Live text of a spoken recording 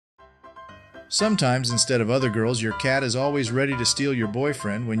Sometimes, instead of other girls, your cat is always ready to steal your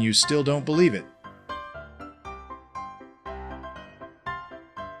boyfriend when you still don't believe it.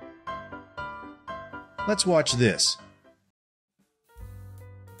 Let's watch this.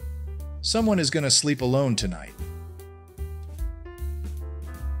 Someone is going to sleep alone tonight.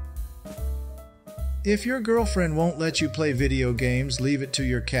 If your girlfriend won't let you play video games, leave it to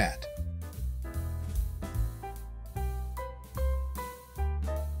your cat.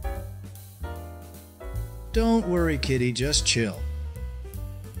 Don't worry, kitty, just chill.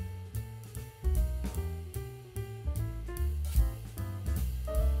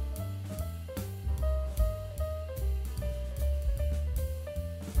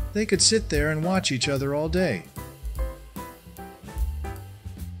 They could sit there and watch each other all day.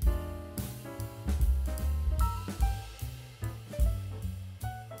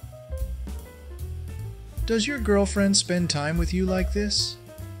 Does your girlfriend spend time with you like this?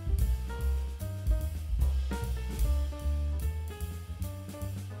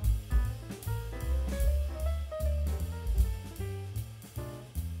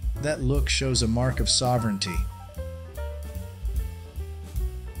 That look shows a mark of sovereignty.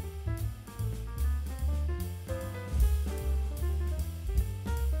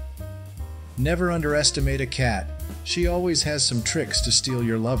 Never underestimate a cat. She always has some tricks to steal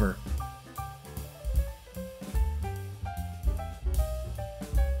your lover.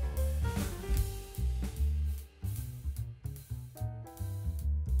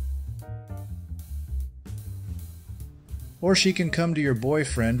 Or she can come to your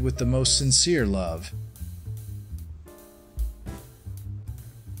boyfriend with the most sincere love.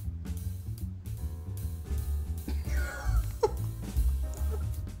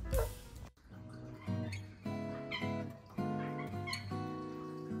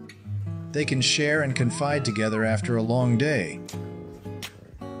 They can share and confide together after a long day.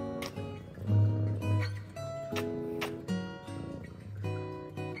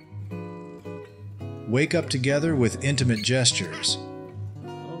 Wake up together with intimate gestures.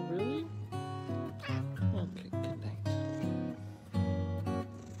 Oh, really? Okay, good night.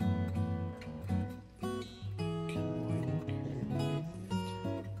 Good morning, Kirby.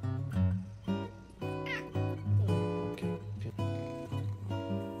 Okay, good.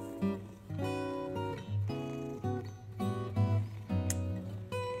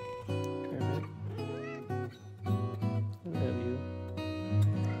 Kermit. I love you.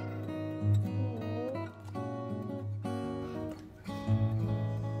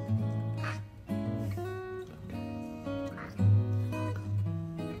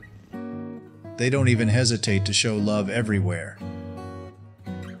 They don't even hesitate to show love everywhere.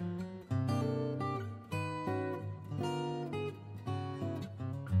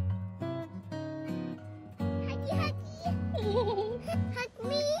 Huggy, huggy. Hug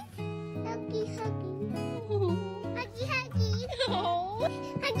me. Huggy, huggy. Huggy, huggy. No.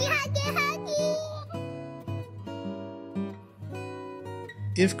 Huggy, huggy, huggy.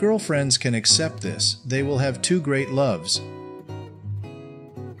 If girlfriends can accept this, they will have two great loves.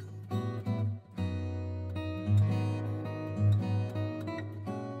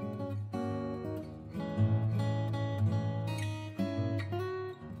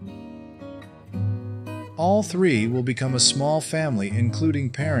 All three will become a small family,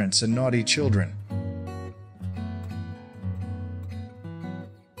 including parents and naughty children.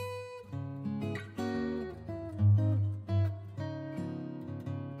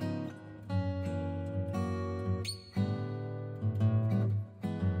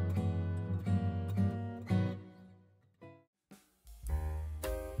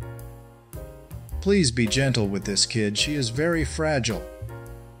 Please be gentle with this kid. She is very fragile.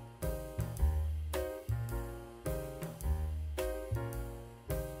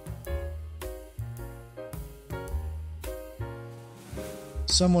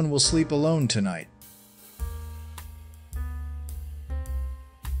 Someone will sleep alone tonight.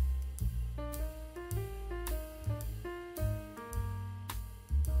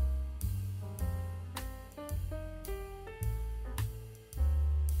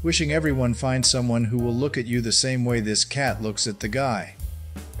 Wishing everyone finds someone who will look at you the same way this cat looks at the guy.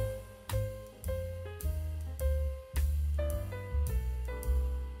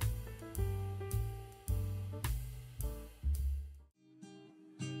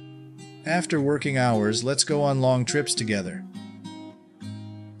 After working hours, let's go on long trips together.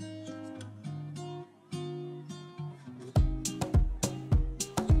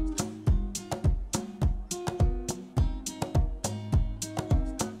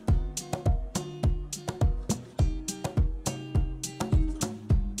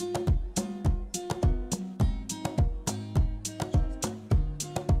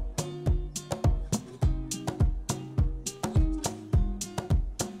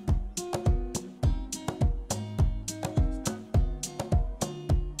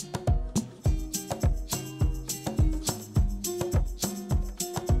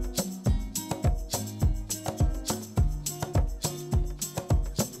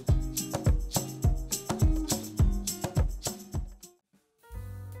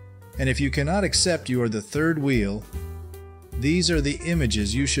 And if you cannot accept you are the third wheel, these are the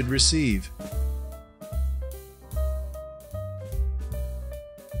images you should receive.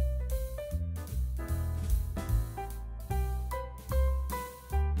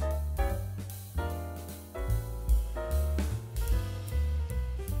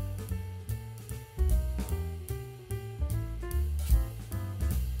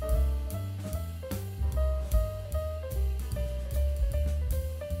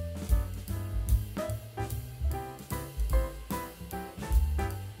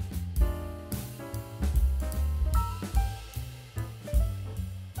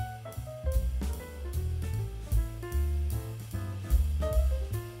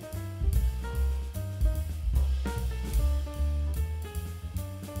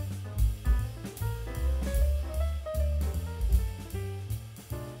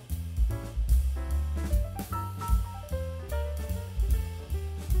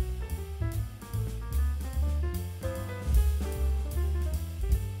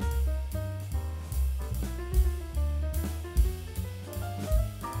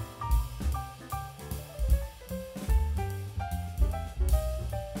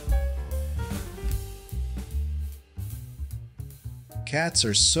 Cats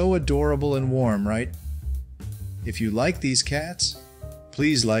are so adorable and warm, right? If you like these cats,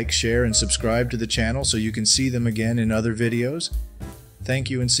 please like, share, and subscribe to the channel so you can see them again in other videos. Thank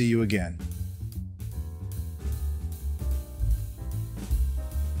you and see you again.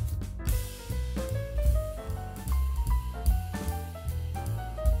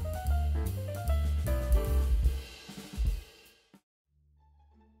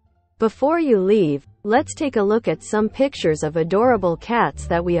 Before you leave, let's take a look at some pictures of adorable cats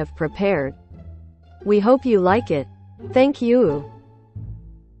that we have prepared. We hope you like it. Thank you.